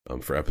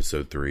 for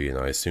episode 3, and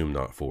I assume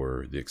not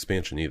for the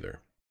expansion either.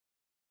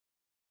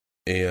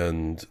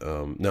 And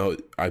now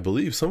I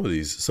believe some of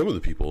the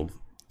people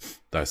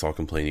that I saw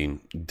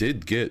complaining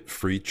did get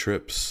free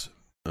trips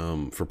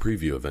for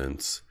preview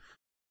events,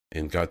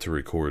 and got to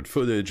record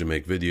footage and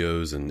make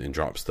videos and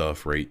drop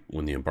stuff right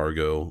when the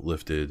embargo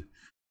lifted.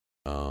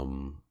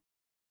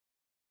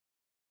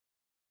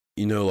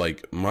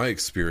 Like my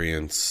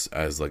experience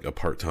as like a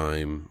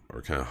part-time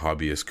or kind of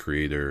hobbyist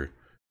creator,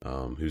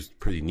 who's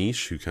pretty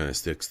niche, who kind of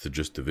sticks to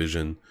just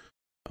Division,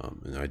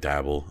 and I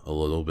dabble a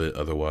little bit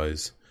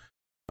otherwise.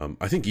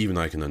 I think even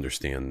I can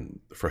understand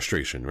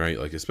frustration, right?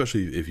 Like,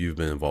 especially if you've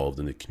been involved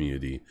in the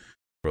community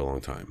for a long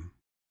time.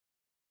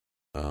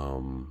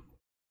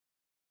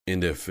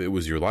 And if it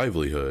was your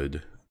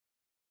livelihood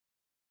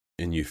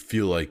and you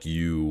feel like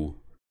you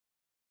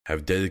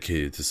have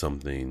dedicated to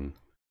something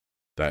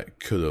that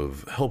could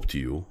have helped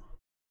you,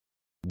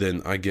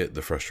 then I get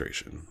the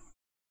frustration.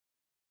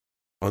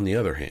 On the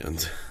other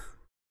hand,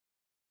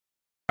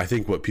 I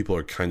think what people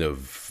are kind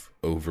of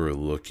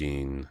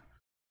overlooking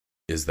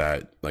is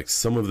that, like,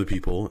 some of the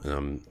people,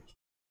 and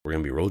we're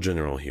going to be real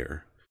general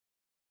here,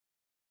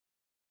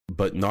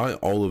 but not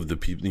all of the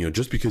people,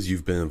 just because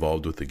you've been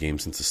involved with the game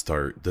since the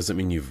start doesn't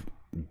mean you've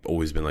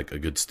always been like a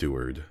good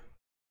steward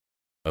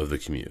of the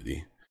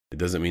community. It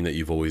doesn't mean that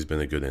you've always been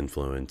a good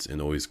influence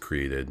and always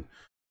created,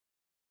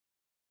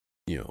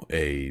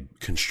 a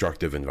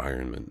constructive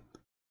environment.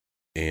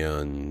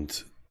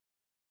 And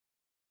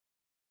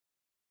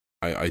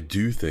I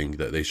do think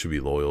that they should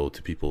be loyal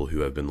to people who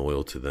have been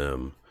loyal to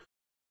them.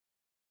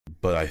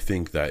 But I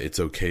think that it's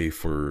okay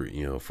for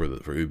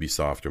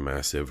Ubisoft or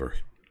Massive or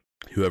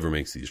whoever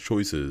makes these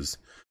choices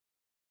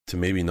to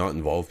maybe not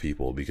involve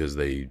people because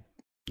they,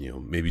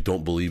 maybe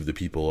don't believe the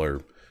people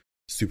are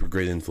super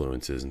great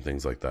influences and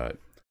things like that.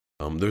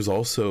 There's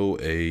also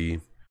a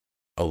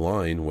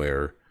line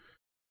where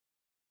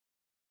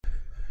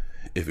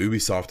if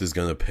Ubisoft is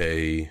going to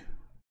pay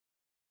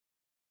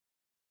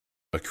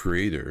a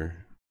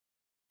creator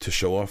to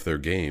show off their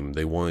game,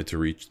 they want it to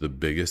reach the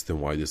biggest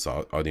and widest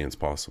audience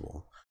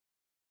possible.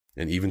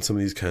 And even some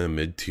of these kind of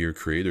mid-tier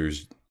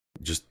creators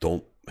just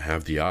don't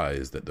have the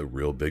eyes that the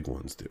real big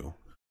ones do.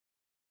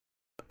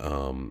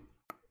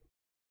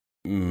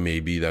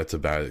 Maybe that's a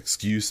bad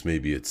excuse.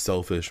 Maybe it's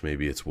selfish.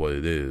 Maybe it's what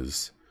it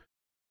is.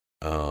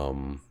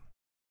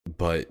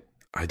 But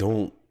I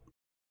don't.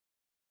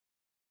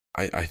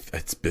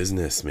 It's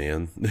business,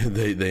 man.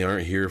 They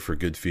aren't here for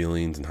good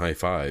feelings and high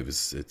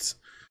fives. It's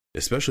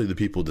especially the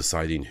people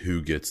deciding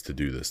who gets to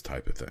do this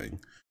type of thing.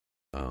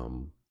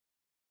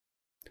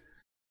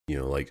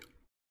 Like,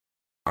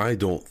 I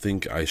don't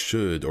think I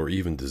should or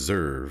even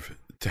deserve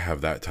to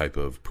have that type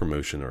of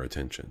promotion or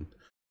attention.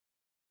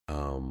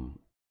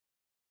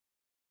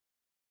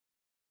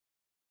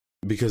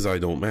 Because I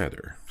don't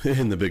matter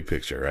in the big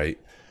picture, right?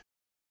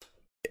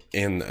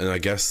 And I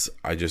guess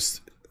I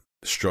just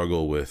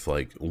struggle with,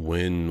 like,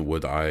 when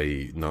would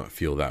I not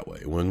feel that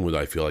way? When would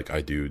I feel like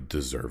I do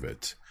deserve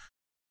it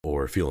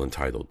or feel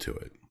entitled to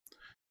it?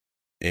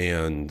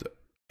 And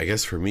I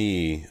guess for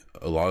me,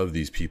 a lot of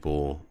these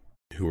people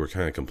who are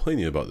kind of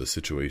complaining about the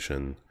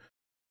situation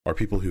are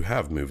people who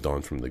have moved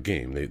on from the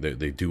game.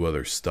 They do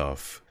other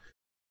stuff,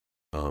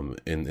 and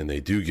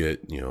they do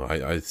get,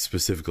 I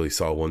specifically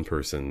saw one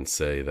person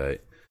say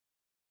that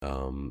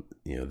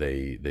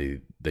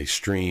they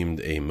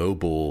streamed a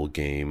mobile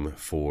game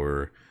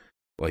for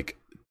like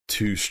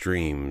 2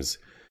 streams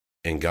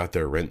and got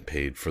their rent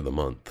paid for the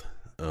month,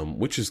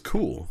 which is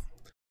cool.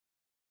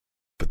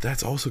 But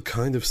that's also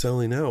kind of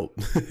selling out.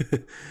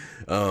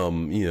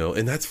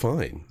 And that's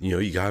fine.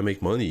 You gotta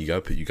make money. You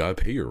gotta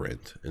pay your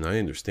rent, and I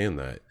understand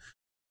that.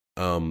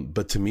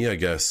 But to me, I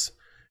guess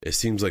it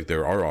seems like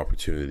there are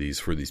opportunities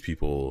for these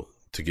people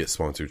to get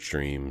sponsored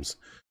streams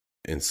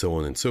and so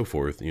on and so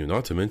forth.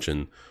 Not to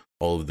mention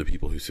all of the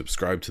people who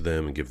subscribe to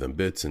them and give them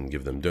bits and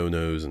give them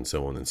donos and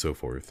so on and so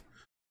forth,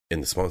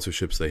 and the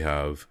sponsorships they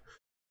have.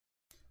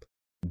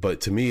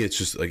 But to me, it's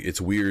just like, it's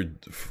weird,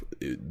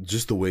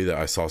 just the way that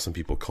I saw some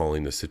people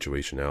calling this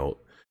situation out,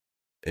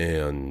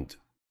 and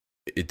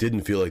it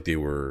didn't feel like they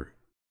were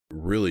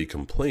really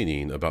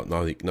complaining about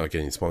not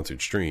getting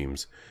sponsored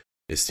streams.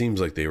 It seems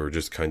like they were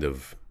just kind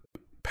of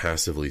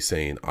passively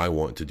saying, I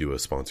want to do a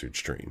sponsored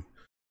stream.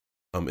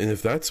 And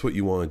if that's what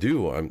you want to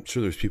do, I'm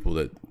sure there's people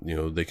that,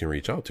 they can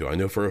reach out to. I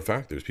know for a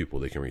fact there's people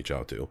they can reach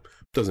out to.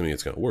 Doesn't mean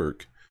it's going to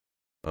work.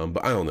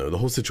 But I don't know. The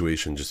whole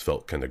situation just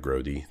felt kind of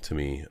grody to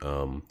me.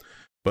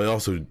 But I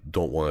also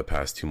don't want to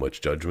pass too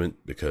much judgment,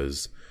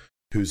 because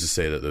who's to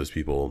say that those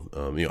people,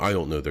 I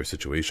don't know their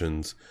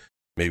situations.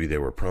 Maybe they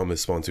were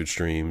promised sponsored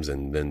streams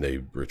and then they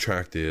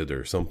retracted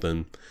or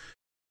something.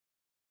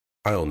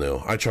 I don't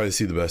know. I try to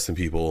see the best in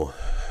people.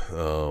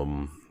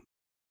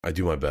 I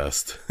do my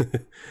best,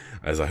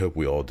 as I hope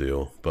we all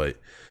do. But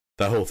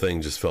that whole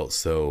thing just felt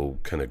so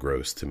kind of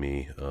gross to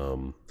me.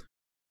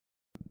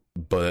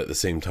 But at the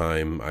same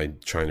time, I'm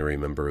trying to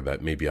remember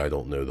that maybe I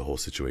don't know the whole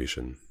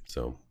situation.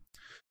 So,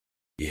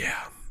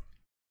 yeah.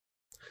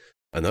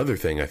 Another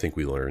thing I think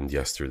we learned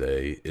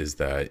yesterday is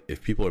that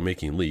if people are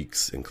making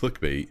leaks and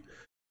clickbait,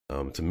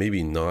 to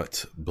maybe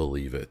not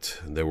believe it.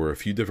 There were a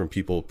few different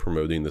people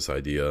promoting this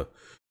idea,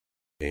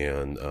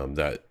 and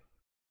that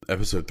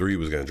episode 3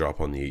 was going to drop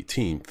on the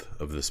 18th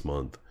of this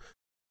month.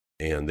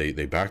 And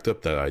they backed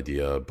up that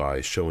idea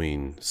by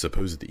showing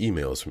supposed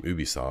emails from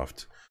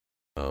Ubisoft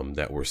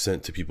that were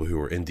sent to people who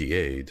were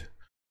NDA'd.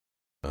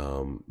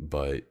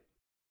 But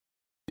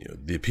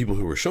the people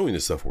who were showing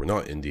this stuff were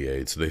not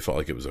NDA'd, so they felt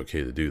like it was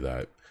okay to do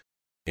that.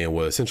 And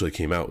what essentially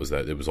came out was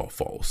that it was all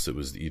false. It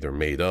was either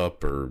made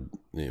up or,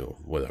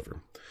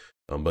 whatever.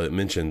 But it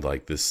mentioned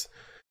like this,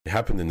 it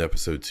happened in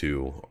episode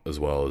 2 as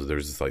well, as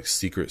there's this like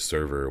secret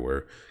server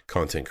where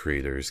content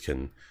creators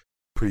can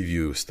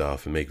preview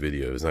stuff and make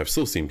videos. And I've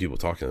still seen people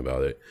talking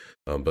about it.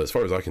 But as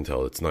far as I can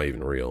tell, it's not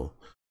even real.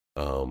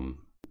 And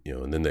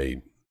then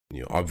they,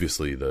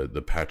 obviously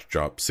the patch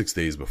dropped 6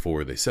 days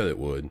before they said it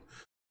would.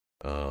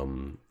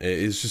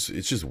 It's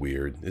just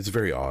weird. It's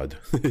very odd.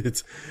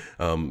 It's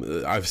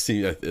I've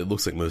seen, it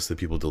looks like most of the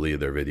people deleted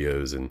their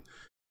videos and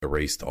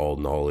erased all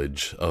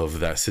knowledge of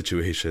that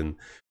situation,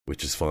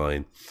 which is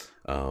fine.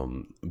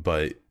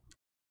 But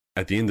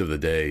at the end of the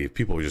day, if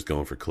people were just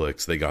going for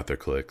clicks, they got their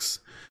clicks,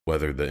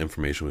 whether the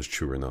information was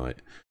true or not.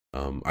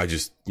 I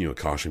just,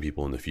 caution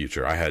people in the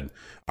future.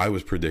 I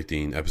was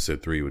predicting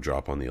episode 3 would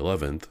drop on the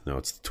 11th. Now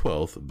it's the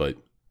 12th, but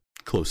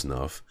close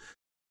enough.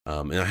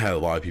 And I had a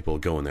lot of people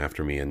going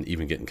after me and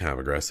even getting kind of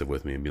aggressive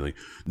with me and being like,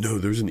 no,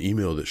 there's an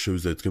email that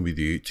shows that it's going to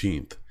be the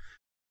 18th.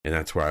 And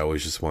that's where I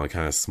always just want to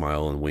kind of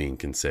smile and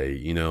wink and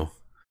say,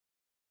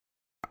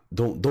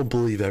 don't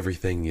believe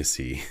everything you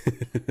see.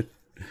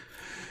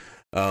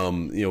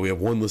 We have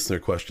one listener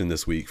question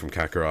this week from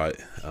Kakarot.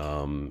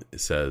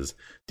 It says,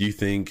 do you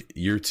think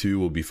year 2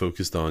 will be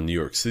focused on New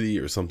York City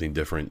or something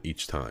different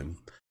each time?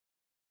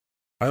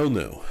 I don't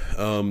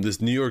know. This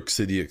New York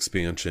City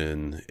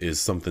expansion is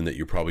something that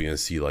you're probably going to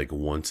see like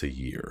once a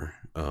year,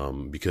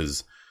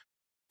 because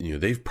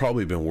they've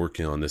probably been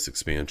working on this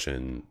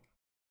expansion,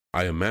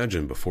 I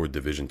imagine, before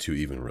Division 2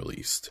 even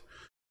released.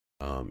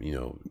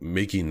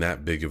 Making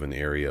that big of an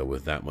area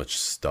with that much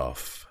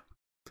stuff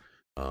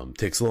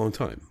takes a long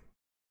time.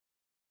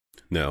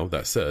 Now,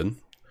 that said,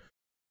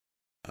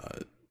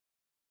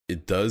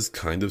 it does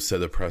kind of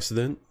set a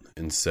precedent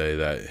and say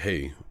that,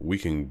 hey, we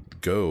can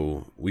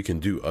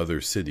do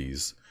other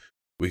cities.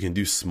 We can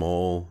do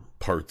small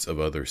parts of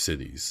other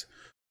cities.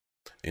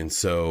 And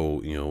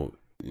so,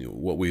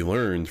 what we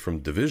learned from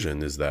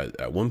Division is that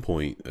at one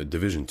point,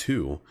 Division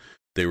 2,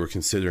 they were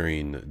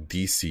considering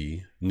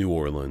DC, New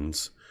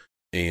Orleans,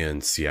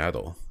 and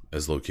Seattle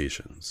as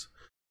locations.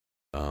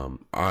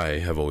 I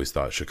have always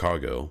thought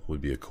Chicago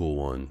would be a cool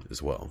one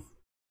as well.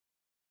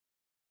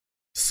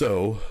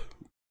 So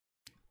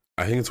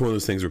I think it's one of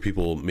those things where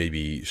people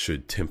maybe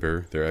should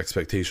temper their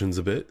expectations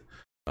a bit.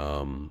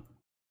 I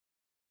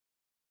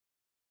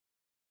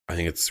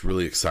think it's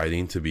really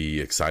exciting to be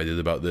excited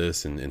about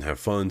this and have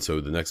fun. So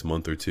the next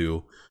month or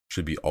two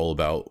should be all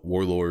about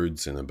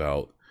Warlords and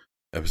about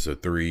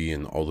episode 3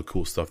 and all the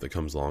cool stuff that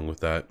comes along with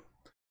that.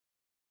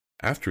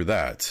 After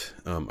that,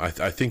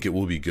 I think it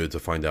will be good to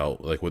find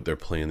out like what their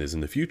plan is in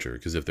the future.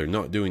 Because if they're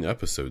not doing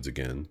episodes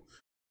again,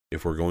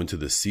 if we're going to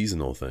the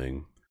seasonal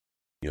thing,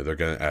 they're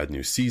going to add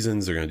new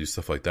seasons, they're going to do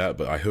stuff like that.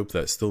 But I hope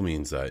that still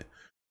means that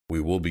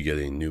we will be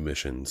getting new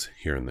missions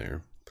here and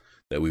there,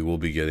 that we will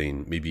be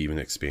getting maybe even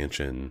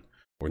expansion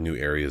or new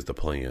areas to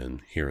play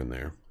in here and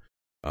there.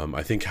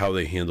 I think how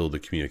they handle the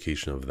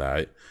communication of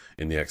that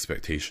and the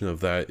expectation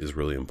of that is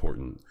really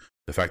important.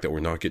 The fact that we're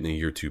not getting a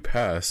year 2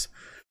 pass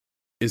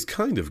is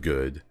kind of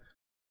good,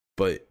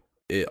 but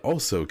it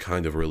also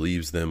kind of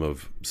relieves them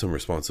of some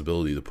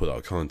responsibility to put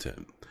out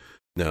content.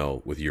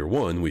 Now, with year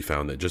 1, we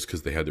found that just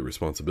because they had the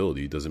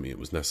responsibility doesn't mean it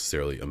was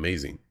necessarily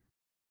amazing.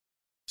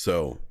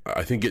 So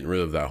I think getting rid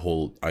of that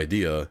whole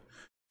idea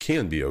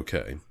can be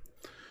okay.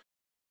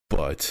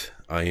 But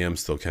I am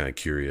still kind of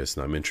curious,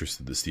 and I'm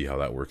interested to see how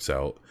that works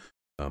out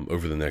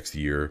over the next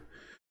year.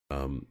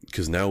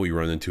 Because now we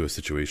run into a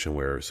situation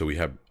where, so we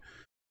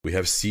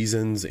have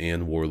seasons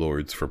and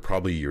Warlords for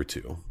probably year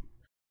 2.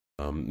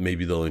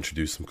 Maybe they'll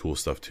introduce some cool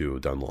stuff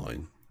too down the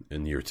line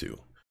in year 2.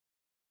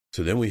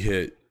 So then we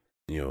hit,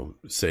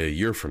 say a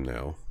year from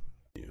now,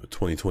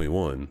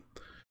 2021,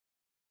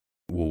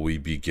 will we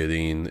be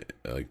getting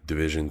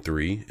Division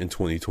 3 in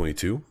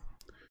 2022?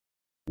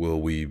 Will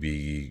we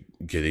be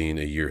getting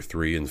a year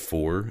 3 and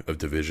 4 of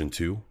Division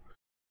 2?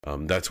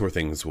 That's where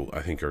things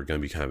I think are going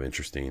to be kind of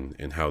interesting,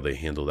 and how they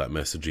handle that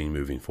messaging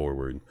moving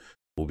forward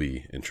will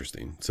be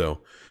interesting.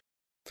 So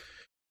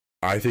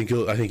I think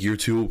year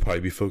 2 will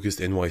probably be focused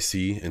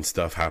NYC and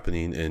stuff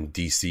happening in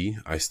DC.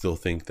 I still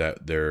think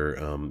that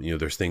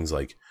there's things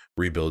like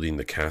rebuilding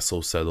the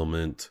castle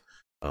settlement,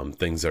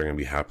 things that are going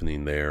to be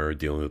happening there,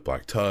 dealing with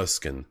Black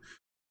Tusk, and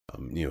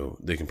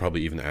they can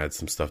probably even add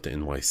some stuff to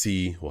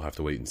NYC. We'll have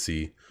to wait and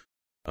see.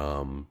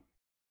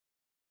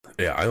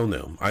 Yeah, I don't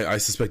know. I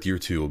suspect year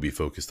 2 will be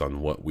focused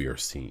on what we are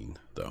seeing,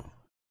 though.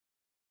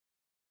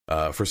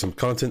 For some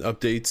content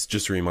updates,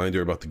 just a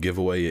reminder about the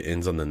giveaway. It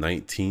ends on the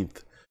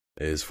 19th.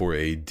 It is for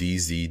a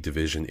DZ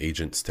Division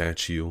Agent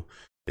statue.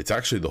 It's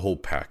actually the whole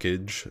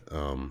package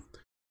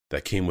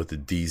that came with the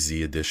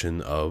DZ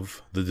edition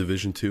of the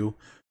Division 2,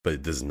 but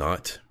it does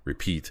not,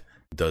 repeat,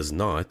 does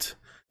not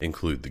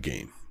include the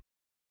game.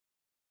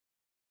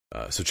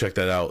 So check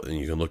that out, and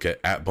you can look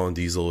at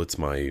 @BonDiesel. It's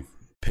my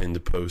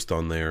pinned post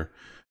on there,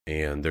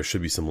 and there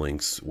should be some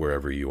links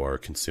wherever you are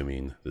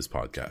consuming this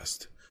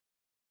podcast.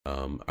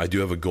 I do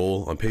have a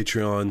goal on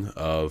Patreon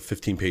of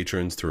 15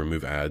 patrons to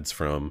remove ads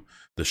from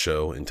the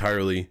show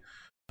entirely.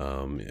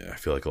 I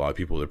feel like a lot of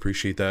people would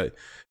appreciate that,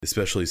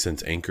 especially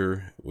since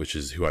Anchor, which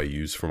is who I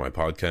use for my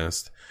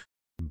podcast,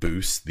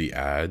 boosts the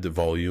ad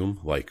volume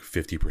like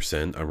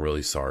 50%. I'm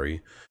really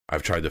sorry.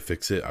 I've tried to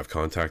fix it. I've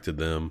contacted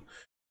them.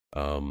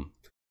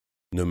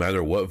 No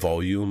matter what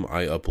volume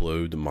I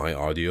upload my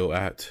audio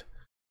at,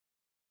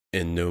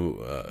 and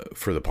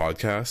for the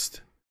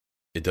podcast,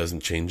 it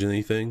doesn't change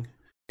anything.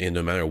 And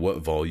no matter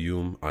what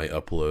volume I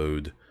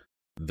upload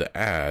the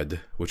ad,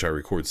 which I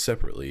record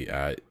separately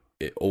at,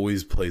 it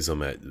always plays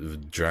them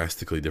at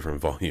drastically different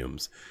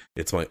volumes.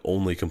 It's my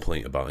only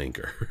complaint about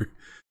Anchor.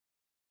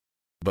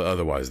 But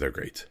otherwise, they're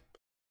great.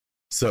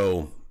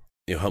 So,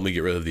 help me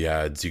get rid of the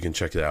ads. You can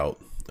check it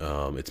out.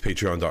 It's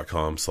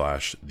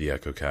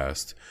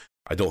patreon.com/theechocast.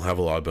 I don't have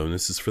a lot of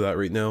bonuses for that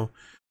right now,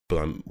 but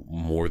I'm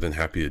more than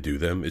happy to do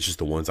them. It's just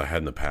the ones I had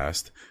in the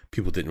past,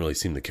 people didn't really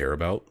seem to care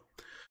about.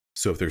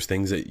 So if there's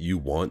things that you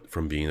want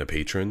from being a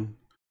patron,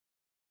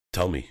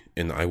 tell me,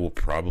 and I will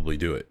probably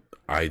do it.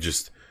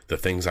 The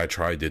things I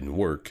tried didn't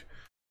work,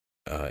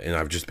 and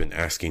I've just been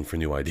asking for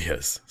new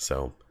ideas.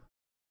 So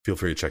feel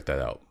free to check that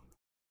out.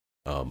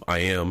 I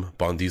am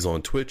BonDiesel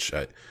on Twitch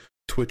at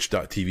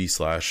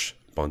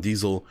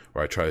twitch.tv/BonDiesel,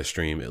 where I try to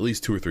stream at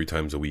least 2 or 3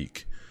 times a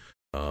week.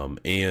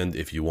 And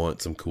if you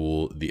want some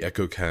cool The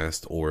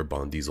EchoCast or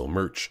BonDiesel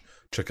merch,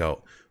 check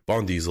out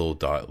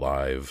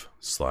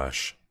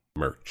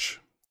bondiesel.live/merch.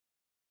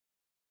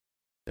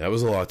 That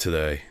was a lot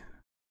today.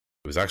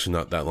 It was actually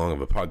not that long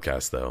of a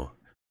podcast, though,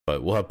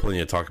 but we'll have plenty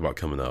to talk about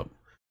coming up.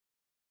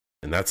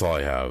 And that's all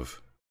I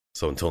have.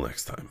 So until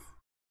next time.